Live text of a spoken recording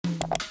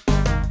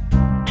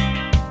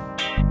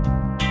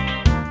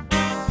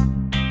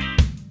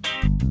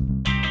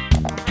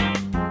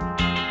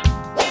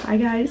Hi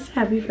guys,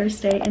 happy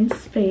first day in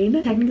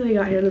Spain. Technically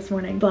I got here this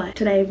morning, but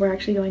today we're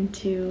actually going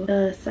to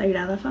the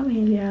Sagrada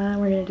Familia.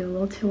 We're gonna do a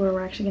little tour.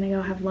 We're actually gonna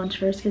go have lunch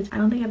first because I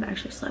don't think I've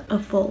actually slept a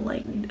full,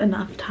 like,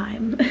 enough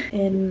time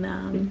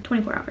in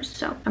 24 hours.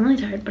 So I'm really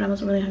tired, but I'm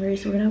also really hungry.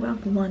 So we're gonna go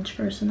have lunch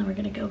first and then we're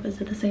gonna go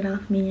visit the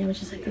Sagrada Familia,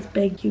 which is like this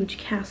big, huge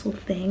castle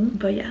thing.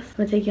 But yes,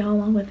 I'm gonna take y'all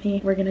along with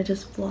me. We're gonna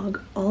just vlog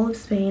all of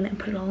Spain and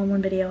put it all in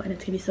one video and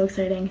it's gonna be so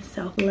exciting.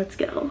 So let's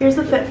go. Here's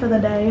the fit for the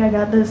day. I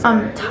got this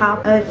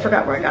top. I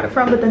forgot where I got it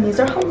from, but then these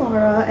are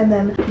Halara and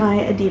then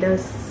my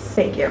Adidas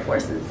fake Air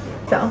Forces.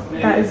 So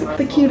that is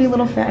the cutie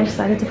little fit I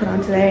decided to put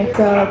on today.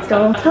 So let's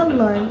go to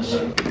lunch.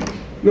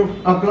 No,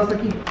 aplasta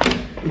aquí.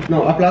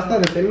 No, aplasta,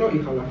 deténlo y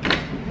jala.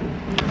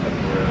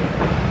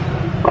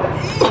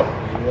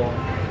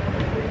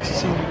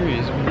 16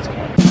 degrees when it's cold.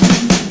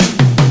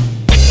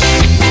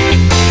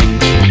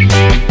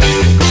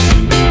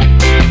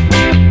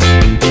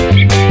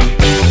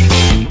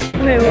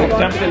 Okay, we're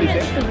walking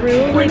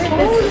through like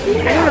this,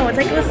 I don't know, it's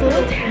like this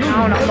little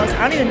town almost.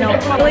 I don't even know.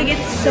 But, like,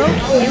 it's so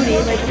cutie.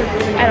 Like,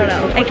 I don't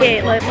know.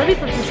 Okay, like, let me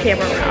flip this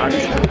camera around.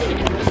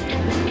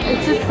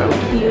 It's just so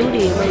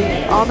cutie.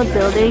 Like, all the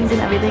buildings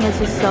and everything is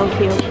just so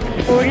cute.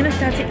 Well, we're gonna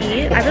start to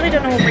eat. I really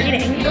don't know what we're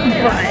eating,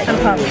 but I'm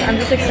pumped. I'm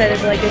just excited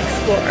to like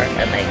explore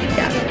and like,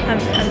 yeah, I'm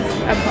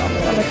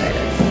pumped. I'm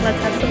excited. Let's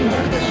have some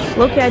lunch.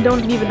 Loki, I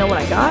don't even know what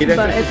I got,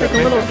 but it's like a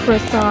little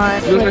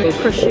croissant, like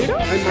prosciutto?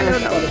 I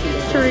don't know.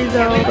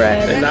 Chorizo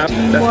bread,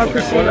 more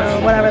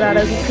prosciutto, whatever that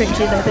is, cream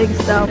cheese, I think.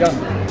 So,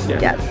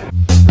 yeah.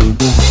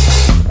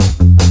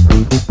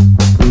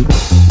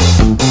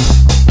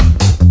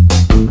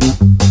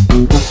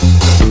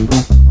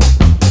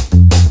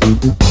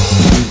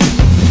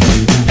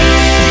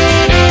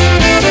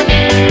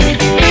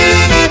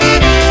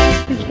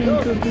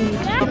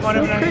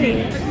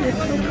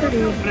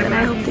 And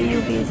I hope the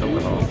UV is a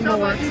little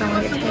lower because I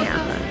want to get tan.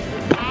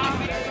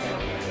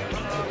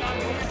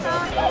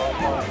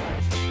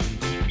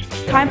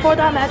 Time for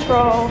the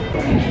metro.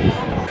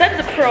 That's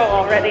a pro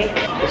already.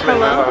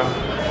 Hello.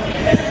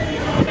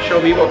 Show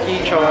vivo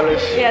aquí,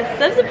 chavales. Yes,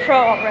 that's a pro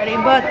already,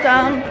 but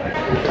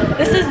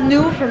this is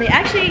new for me.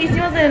 Actually,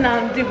 hicimos in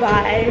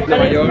Dubai,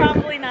 but it's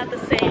probably not the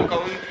same.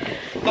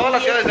 Todas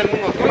las ciudades del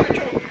mundo. Tú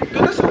te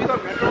has subido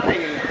al metro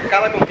en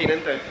cada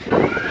continente.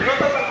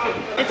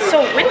 It's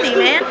so windy,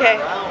 man. Okay,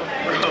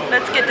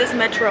 let's get this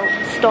metro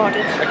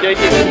started.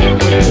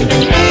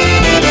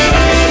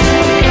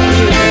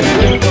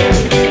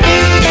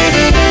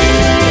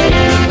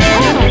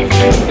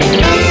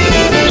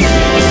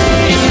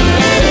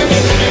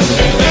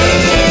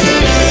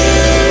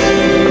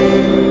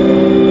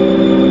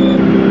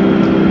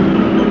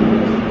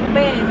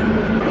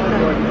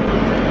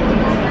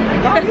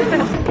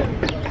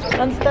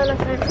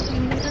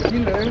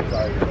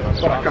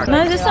 No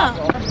es esa.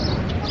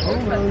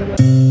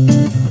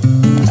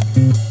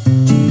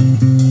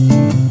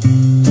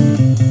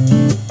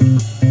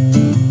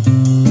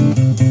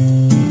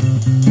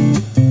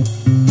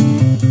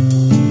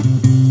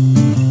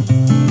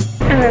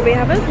 Alright, we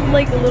have a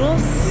little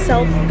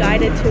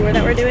self-guided tour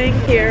that we're doing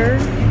here,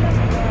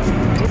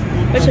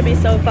 which should be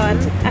so fun.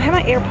 I have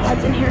my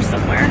AirPods in here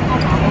somewhere.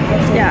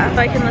 Yeah, if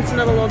I can listen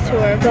to the little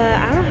tour. But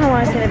I don't know how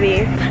long it's gonna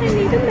be. I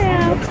need a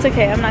nap. It's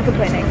okay, I'm not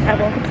complaining. I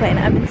won't complain.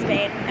 I'm in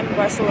Spain. I'm in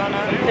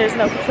Barcelona. There's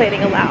no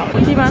complaining allowed.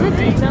 The amount of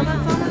detail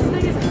that's on this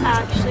thing is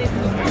actually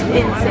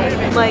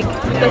insane. Like,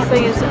 this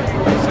thing is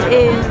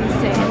insane.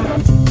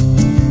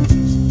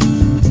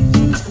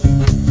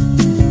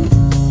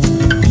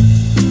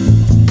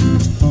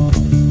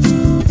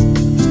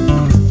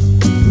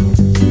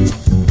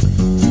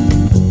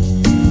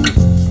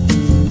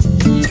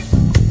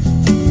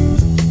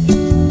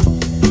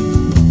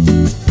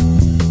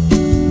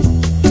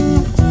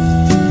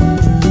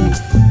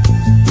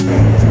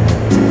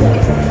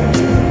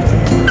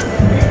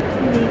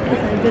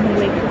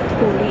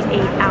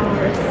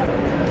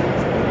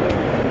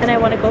 I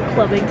want to go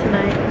clubbing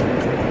tonight.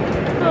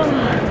 Oh,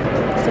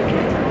 it's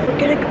okay. We're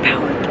gonna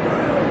power through.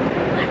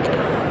 Let's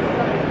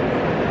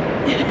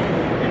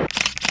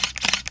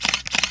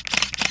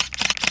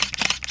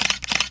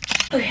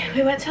go. Okay,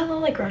 we went to a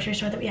little grocery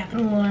store that we have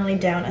literally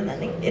down, and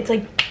then it's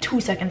like 2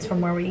 seconds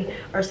from where we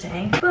are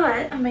staying.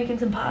 But I'm making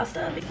some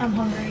pasta. I'm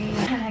hungry.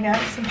 And I got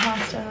some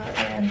pasta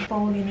and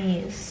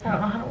bolognese. I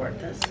don't know how to work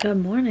this. Good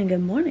morning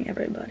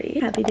everybody.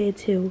 Happy day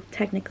 2,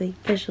 technically,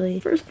 officially.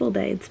 First full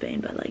day in Spain,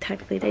 but like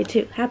technically day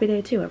 2. Happy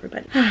day 2,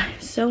 everybody. I'm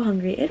so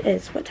hungry. It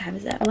is, what time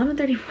is that?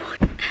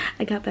 11:31.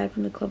 I got back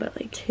from the club at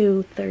like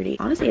 2:30.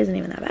 Honestly, it isn't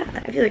even that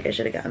bad. I feel like I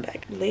should have gotten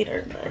back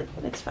later, but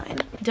it's fine.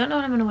 I don't know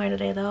what I'm gonna wear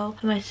today though.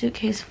 My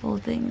suitcase full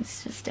of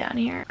things just down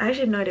here. I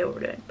actually have no idea what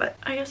we're doing, but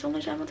I guess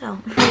only time will tell.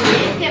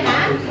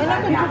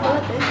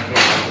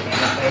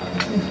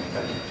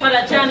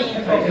 Para Chani.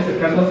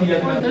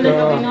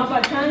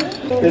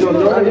 Pero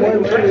no, le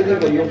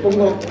digo, yo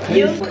pongo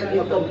 10,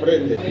 no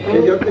comprende.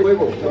 Que yo te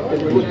juego, porque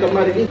me gusta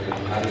más de mí.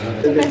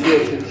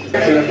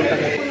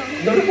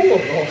 No le pongo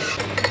 2.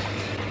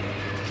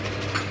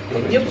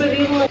 Yo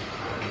pedí uno.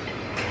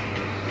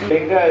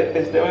 Venga,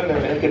 Esteban,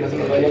 que no se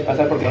nos vaya a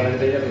pasar porque van a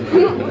enseñar.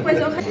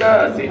 Pues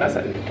ojalá. No, sí, va a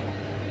salir.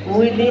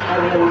 Muy lindo.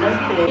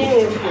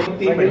 Un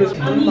timbre. I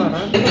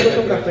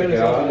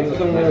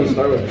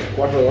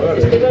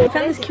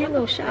found this cute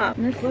little shop.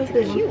 This is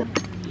cute.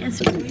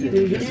 Yes,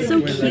 it's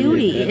so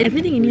cutie.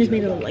 Everything in here is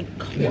made out of like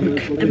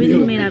cork.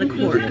 Everything's made out of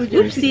cork.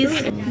 Oopsies.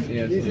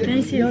 Can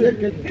I see it?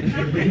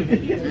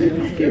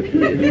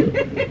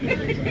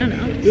 I don't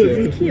know. This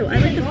is cute. I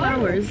like the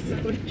flowers.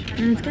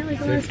 And it's got like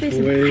a lot of space. I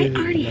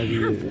already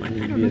have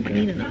one. I don't know if I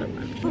need another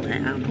one. I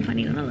don't know if I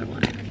need another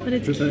one. But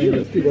it's cute. I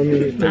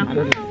don't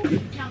know.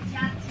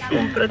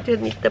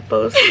 Tiernita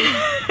post.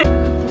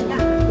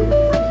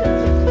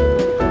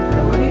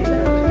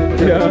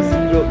 Yeah,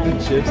 the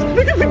chips.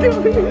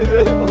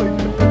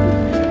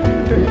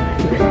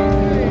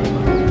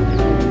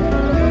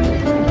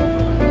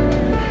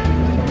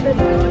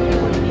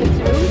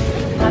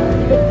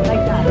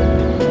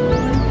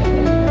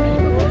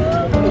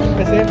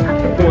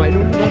 Como hay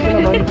un plato en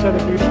la mano, echarle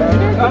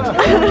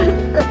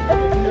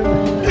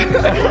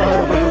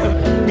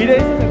mira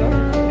eso, ¿no?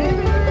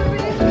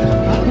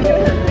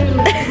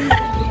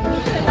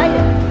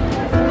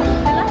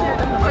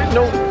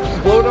 No,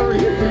 blow it over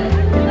here.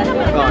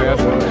 Oh, yeah,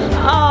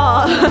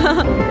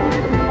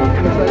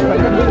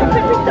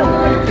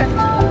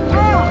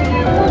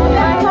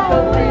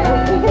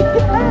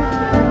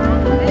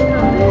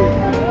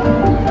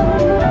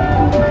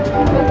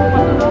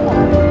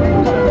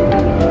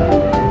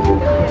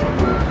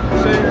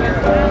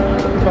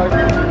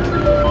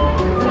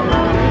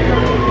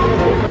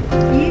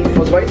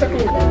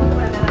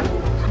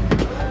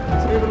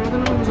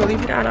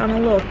 Got on a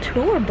little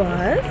tour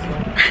bus.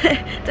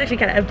 It's actually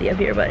kind of empty up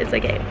here, but it's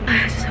okay.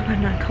 I just hope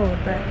I'm not cold,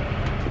 but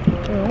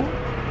oh,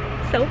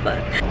 so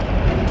fun.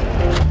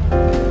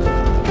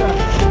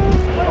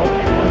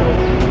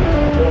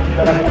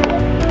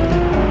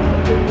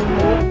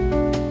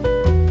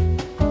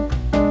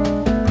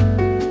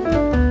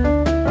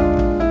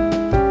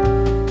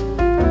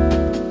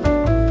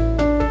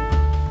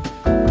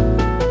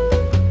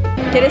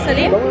 ¿Quieres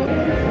salir?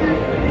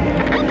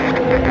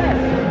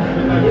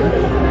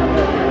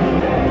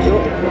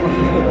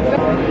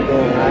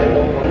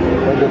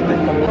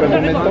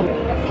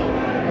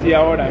 Y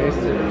ahora es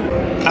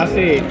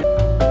hace.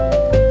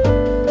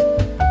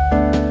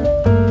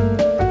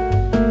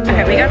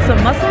 Okay, we got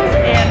some mussels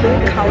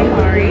and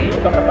calamari.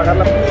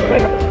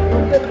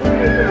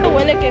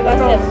 Huele que va a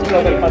ser.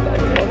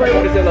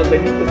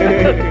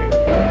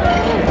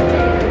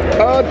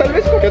 Ah, tal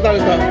vez. ¿Qué tal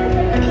está?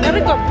 Está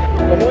rico.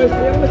 ¿Cómo es?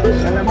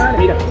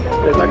 Mira,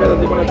 te sacas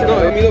así con el dedo.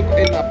 No, he ido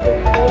en la...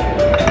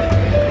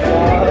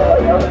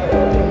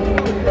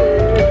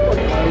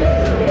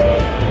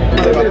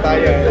 de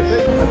batalla.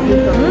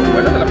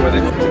 Bueno, te la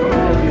puedes.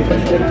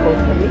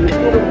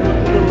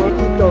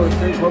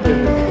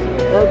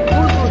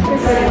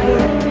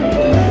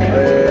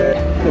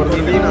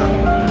 Cornilina.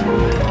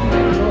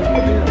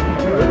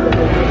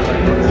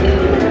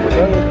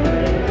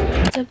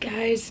 What's up,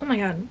 guys? Oh my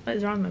god, what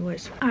is wrong with my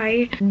voice?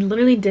 I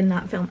literally did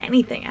not film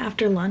anything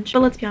after lunch,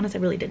 but let's be honest, I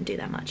really didn't do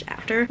that much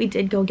after. We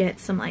did go get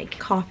some like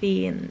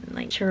coffee and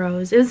like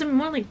churros. It was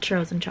more like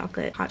churros and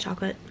chocolate, hot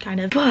chocolate kind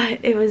of, but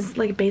it was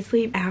like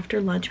basically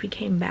after lunch we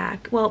came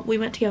back. Well, we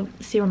went to go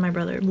see where my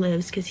brother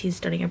lives because he's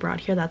studying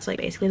abroad here. That's like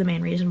basically the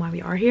main reason why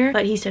we are here,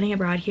 but he's studying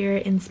abroad here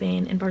in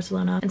Spain, in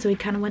Barcelona, and so we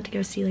kind of went to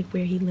go see like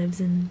where he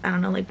lives and I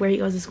don't know, like where he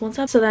goes to school and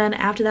stuff. So then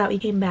after that we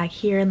came back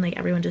here and like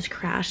everyone just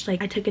crashed.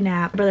 Like I took a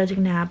nap, my brother took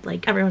a nap,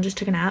 like everyone just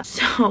took a nap,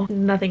 so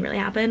nothing really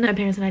happened. My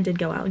parents and I did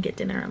go out and get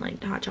dinner and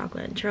like hot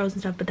chocolate and churros and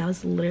stuff, but that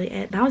was literally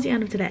it. That was the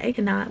end of today. I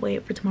cannot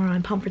wait for tomorrow.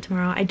 I'm pumped for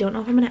tomorrow. I don't know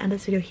if I'm gonna end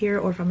this video here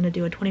or if I'm gonna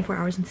do a 24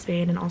 hours in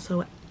Spain and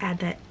also add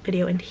that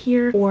video in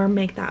here or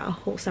make that a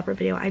whole separate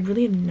video. I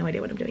really have no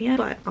idea what I'm doing yet,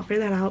 but I'll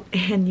figure that out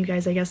and you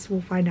guys I guess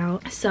will find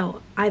out.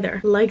 So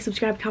either like,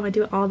 subscribe, comment,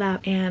 do all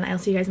that, and I'll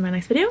see you guys in my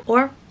next video,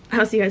 or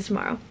I'll see you guys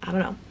tomorrow. I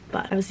don't know,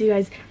 but I will see you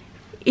guys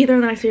either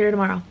in the next video or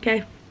tomorrow.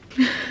 Okay.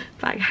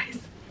 Bye guys.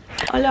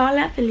 Hola,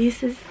 hola,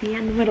 felices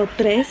día número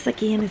 3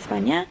 aquí en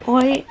España.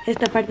 Hoy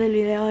esta parte del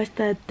video,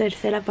 esta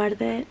tercera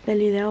parte del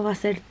video va a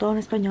ser todo en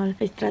español.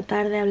 Es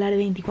tratar de hablar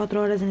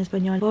 24 horas en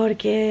español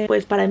porque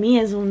pues para mí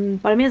es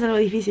algo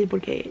difícil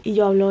porque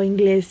yo hablo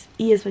inglés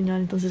y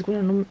español. Entonces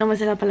cuando no me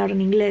sé la palabra en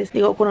inglés,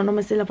 digo cuando no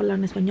me sé la palabra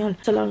en español,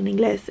 solo hablo en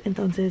inglés.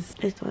 Entonces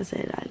esto va a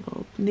ser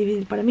algo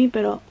difícil para mí,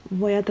 pero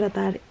voy a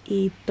tratar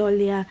y todo el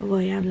día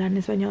voy a hablar en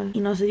español.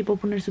 Y no sé si puedo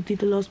poner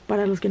subtítulos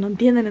para los que no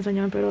entienden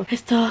español, pero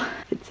esto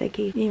es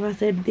aquí y va a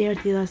ser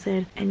divertido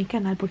hacer en mi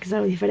canal porque es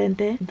algo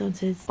diferente.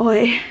 Entonces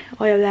hoy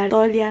voy a hablar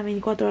todo el día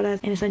 24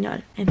 horas en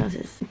español.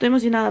 Entonces estoy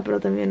emocionada,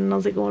 pero también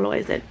no sé cómo lo voy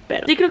a hacer,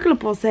 pero sí creo que lo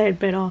puedo hacer,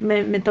 pero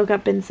me toca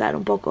pensar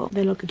un poco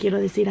de lo que quiero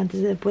decir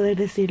antes de poder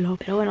decirlo.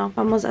 Pero bueno,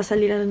 vamos a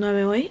salir a las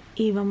 9 hoy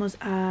y vamos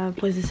a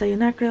pues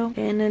desayunar, creo,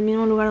 en el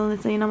mismo lugar donde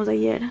desayunamos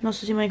ayer. No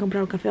sé si me voy a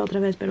comprar un café otra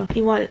vez, pero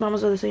igual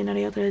vamos a desayunar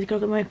ahí otra vez. Creo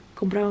que me voy a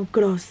comprar un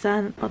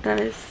croissant otra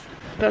vez.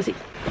 Pero sí,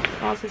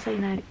 vamos a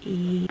desayunar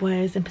y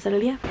pues empezar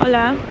el día.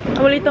 Hola,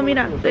 abuelito,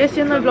 mira, estoy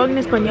haciendo el vlog en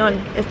español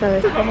esta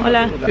vez.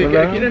 Hola.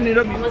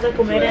 Vamos a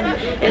comer en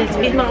el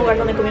mismo lugar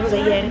donde comimos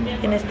ayer,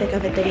 en esta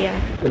cafetería.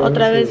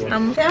 Otra vez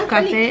estamos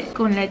café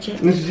con leche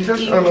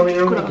y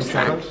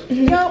croissant.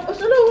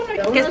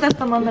 ¿Qué estás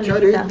tomando,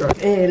 Lupita?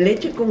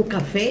 Leche con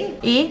café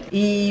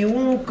y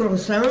un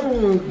croissant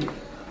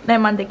De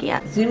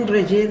mantequilla. sin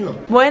relleno.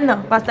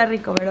 Bueno, va a estar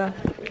rico, ¿verdad?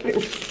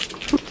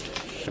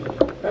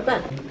 Papá.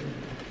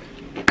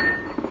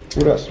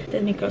 Puras. Este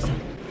es mi croissant.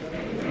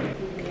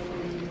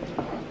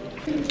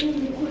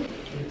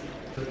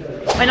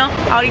 Bueno,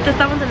 ahorita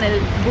estamos en el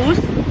bus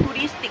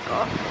turístico.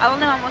 ¿A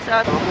dónde vamos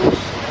a?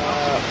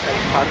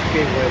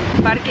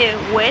 Parque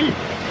Güell.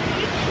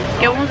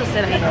 ¿Qué vamos a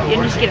hacer ahí?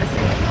 Yo no quiero hacer.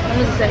 ¿Qué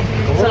vamos a hacer?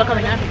 Solo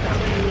caminar.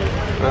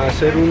 A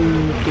hacer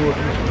un tour.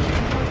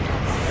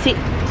 Sí,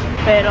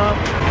 pero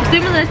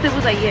estuvimos en este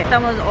bus ayer.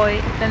 Estamos hoy,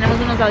 tenemos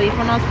unos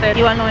audífonos, pero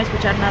igual no voy a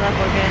escuchar nada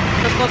porque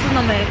las cosas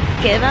no me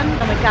quedan,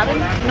 no me caben,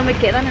 no me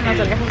quedan en las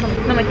orejas,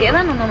 no me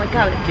quedan o no me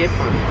caben.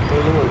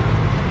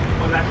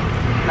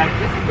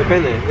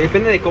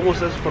 Depende de cómo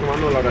estás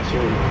formando la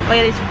oración. Voy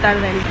a disfrutar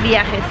del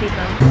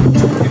viajecito.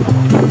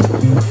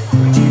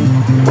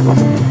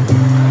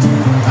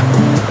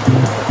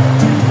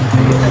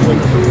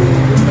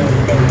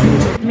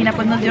 Mira,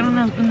 pues nos dieron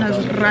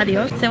unos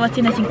radios. Sebas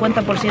tiene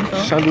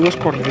 50%. Saludos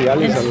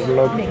cordiales al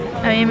blog.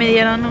 A mí me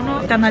dieron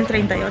uno, canal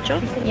 38.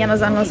 Y ya nos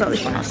dan los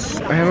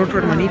audífonos. Hay otro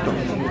hermanito.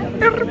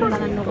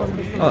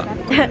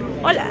 Hola.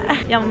 Hola.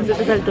 Ya vamos a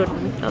empezar el tour.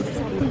 Entonces.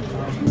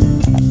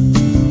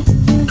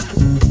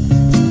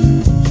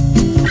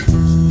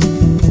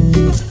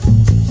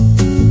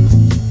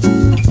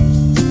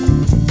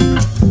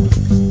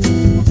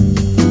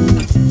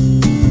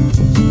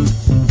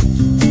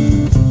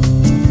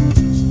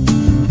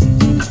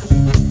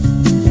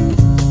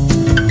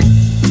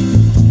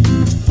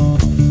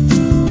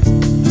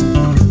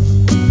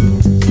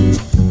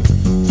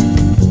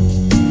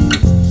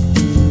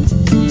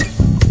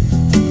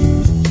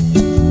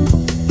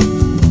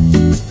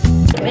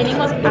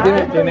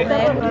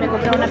 Me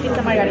compré una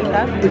pizza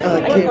margarita.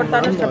 Hay que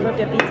cortar nuestra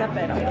propia pizza,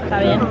 pero está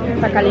bien.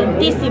 Está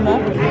calientísimo.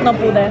 No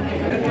pude.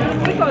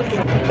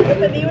 Yo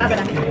pedí una.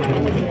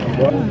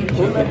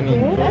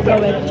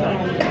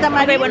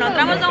 Ok, bueno,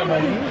 entramos a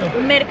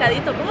un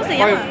mercadito. ¿Cómo se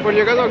llama? Pues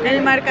llegando aquí,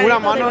 El mercadito una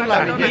mano de en la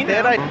Barcelona.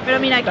 billetera. Pero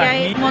mira, aquí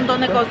hay un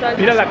montón de cosas.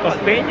 Mira la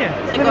costeña.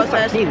 De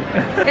cosas.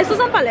 ¿Estos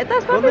son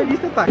paletas, papi? ¿Dónde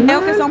viste taquitos?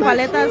 Creo que son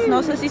paletas,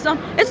 no sé si son.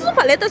 ¿Estos son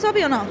paletas,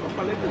 papi, o no?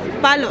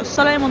 Palos,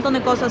 solo hay un montón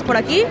de cosas por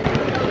aquí.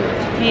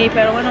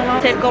 Pero bueno, vamos a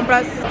hacer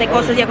compras de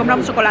cosas. Ya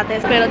compramos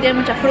chocolates, pero tiene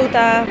mucha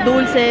fruta,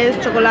 dulces,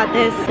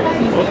 chocolates.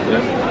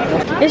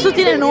 Esos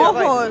tienen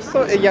ojos. Eso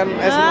no me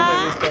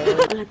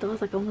gusta. Hola a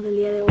todos, acabamos del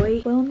día de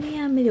hoy. Fue un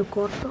día medio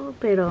corto,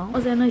 pero, o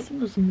sea, no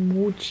hicimos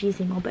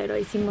muchísimo, pero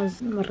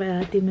hicimos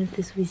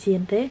relativamente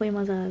suficiente.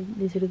 Fuimos a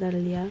disfrutar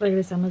el día,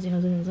 regresamos y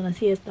nos dimos una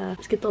siesta.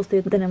 Es que todos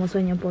tenemos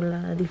sueño por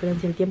la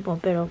diferencia del tiempo,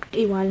 pero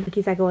igual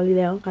aquí se acabó el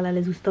video. Ojalá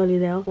les gustó el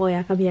video. Voy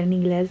a cambiar en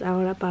inglés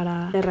ahora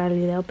para cerrar el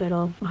video,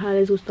 pero ojalá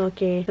les gustó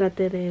que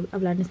trate de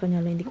hablar en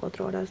español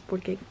 24 horas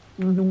porque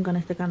nunca en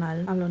este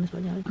canal hablo en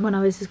español. Bueno,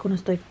 a veces cuando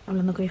estoy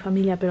hablando con mi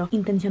familia, pero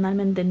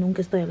intencionalmente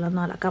nunca estoy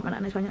hablando a la cámara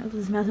en español,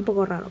 entonces me hace un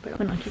poco raro, pero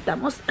bueno, aquí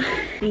estamos.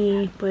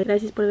 Y pues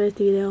gracias por ver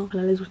este video.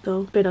 Ojalá les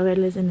gustó. Espero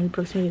verles en el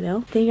próximo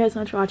video. Thank you guys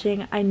so much for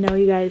watching. I know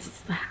you guys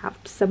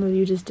some of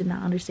you just did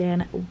not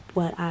understand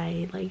what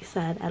I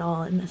said at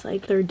all in this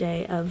third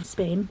day of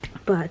Spain,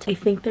 but I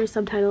think there's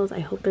subtitles. I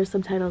hope there's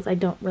subtitles. I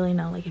don't really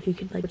know if you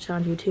could watch it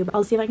on YouTube.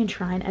 I'll see if I can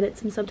try and edit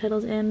some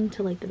subtitles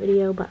into the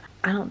video, but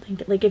I don't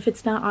think if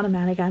it's not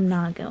automatic, I'm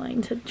not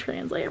going to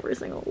translate every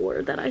single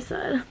word that I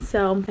said.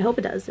 So I hope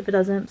it does. If it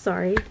doesn't,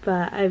 sorry,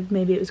 but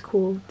maybe it was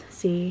cool to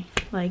see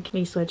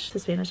me switch to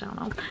Spanish. I don't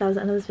know. That was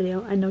the end of this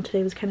video. I know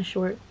today was kind of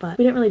short, but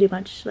we didn't really do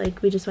much.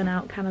 We just went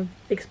out, kind of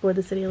explored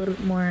the city a little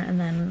bit more, and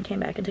then came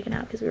back and took a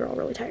nap because we were all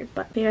really tired.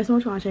 But thank you guys so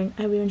much for watching.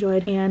 I hope you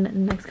enjoyed,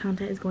 and next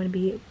content is going to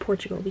be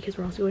Portugal because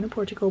we're also going to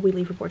Portugal. We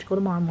leave for Portugal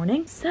tomorrow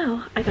morning,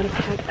 so I gotta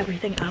pack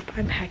everything up.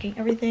 I'm packing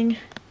everything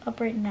up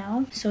right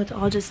now, so it's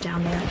all just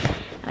down there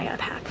and I gotta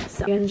pack.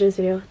 So if you guys enjoyed this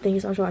video, thank you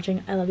so much for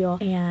watching. I love you all,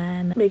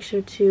 and make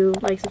sure to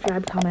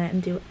subscribe, comment,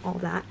 and do all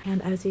that,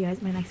 and I will see you guys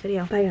in my next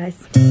video. Bye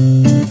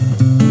guys.